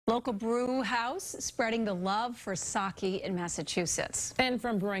Local brew house spreading the love for sake in Massachusetts. And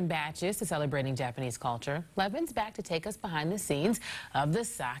from brewing batches to celebrating Japanese culture, Levan's back to take us behind the scenes of the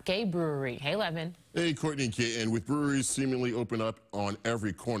sake brewery. Hey, Levan. Hey, Courtney and Kate, and with breweries seemingly open up on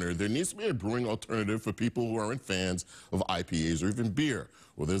every corner, there needs to be a brewing alternative for people who aren't fans of IPAs or even beer.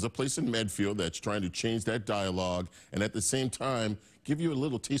 Well, there's a place in Medfield that's trying to change that dialogue and at the same time give you a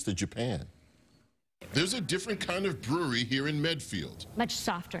little taste of Japan. There's a different kind of brewery here in Medfield. Much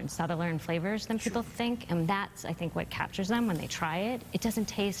softer and subtler in flavors than people think, and that's, I think, what captures them when they try it. It doesn't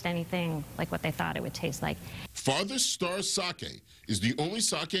taste anything like what they thought it would taste like. Farthest Star Sake is the only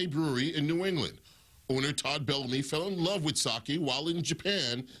sake brewery in New England. Owner Todd Bellamy fell in love with sake while in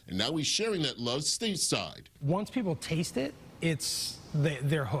Japan, and now he's sharing that love stateside. Once people taste it,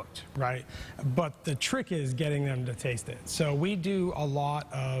 they're hooked, right? But the trick is getting them to taste it. So we do a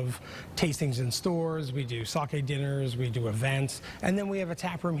lot of tastings in stores, we do sake dinners, we do events, and then we have a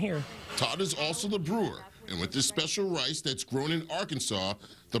tap room here. Todd is also the brewer, and with this special rice that's grown in Arkansas,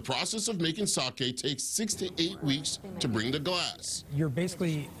 the process of making sake takes 6 to 8 weeks to bring to glass. You're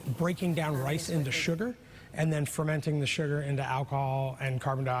basically breaking down rice into sugar and then fermenting the sugar into alcohol and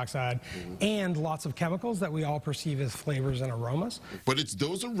carbon dioxide and lots of chemicals that we all perceive as flavors and aromas. But it's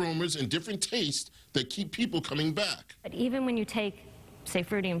those aromas and different tastes that keep people coming back. But even when you take, say,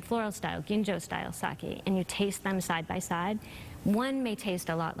 fruity and floral style, ginjo style sake, and you taste them side by side, one may taste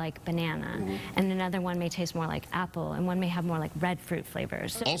a lot like banana, and another one may taste more like apple, and one may have more like red fruit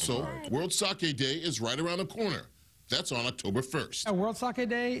flavors. Also, World Sake Day is right around the corner. That's on October 1st. World Sake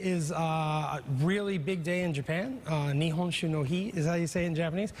Day is a really big day in Japan. Nihonshu no hi is how you say it in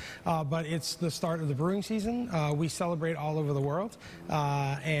Japanese. But it's the start of the brewing season. We celebrate all over the world.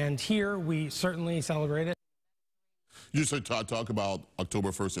 And here we certainly celebrate it. You just heard Todd talk about October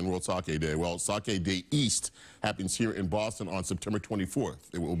 1st and World Sake Day. Well, Sake Day East happens here in Boston on September 24th.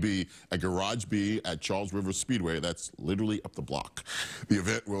 It will be at Garage B at Charles River Speedway. That's literally up the block. The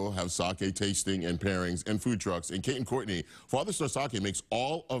event will have sake tasting and pairings and food trucks. And Kate and Courtney, Farthest Star Sake makes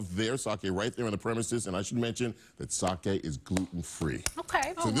all of their sake right there on the premises. And I should mention that sake is gluten-free.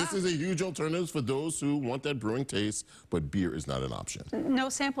 Okay. So this is a huge alternative for those who want that brewing taste, but beer is not an option. No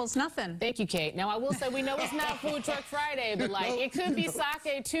samples, nothing. Thank you, Kate. Now, I will say we know it's not Food Truck Friday, but like it could be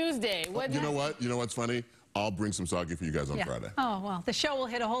Sake Tuesday. You know what? You know what's funny? I'll bring some sake for you guys on Friday. Oh, well, the show will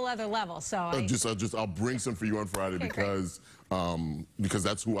hit a whole other level, so I'll bring some for you on Friday because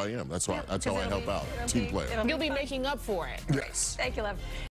that's who I am. That's how I help out. Team player. You'll be making up for it. Yes. Thank you, Lev.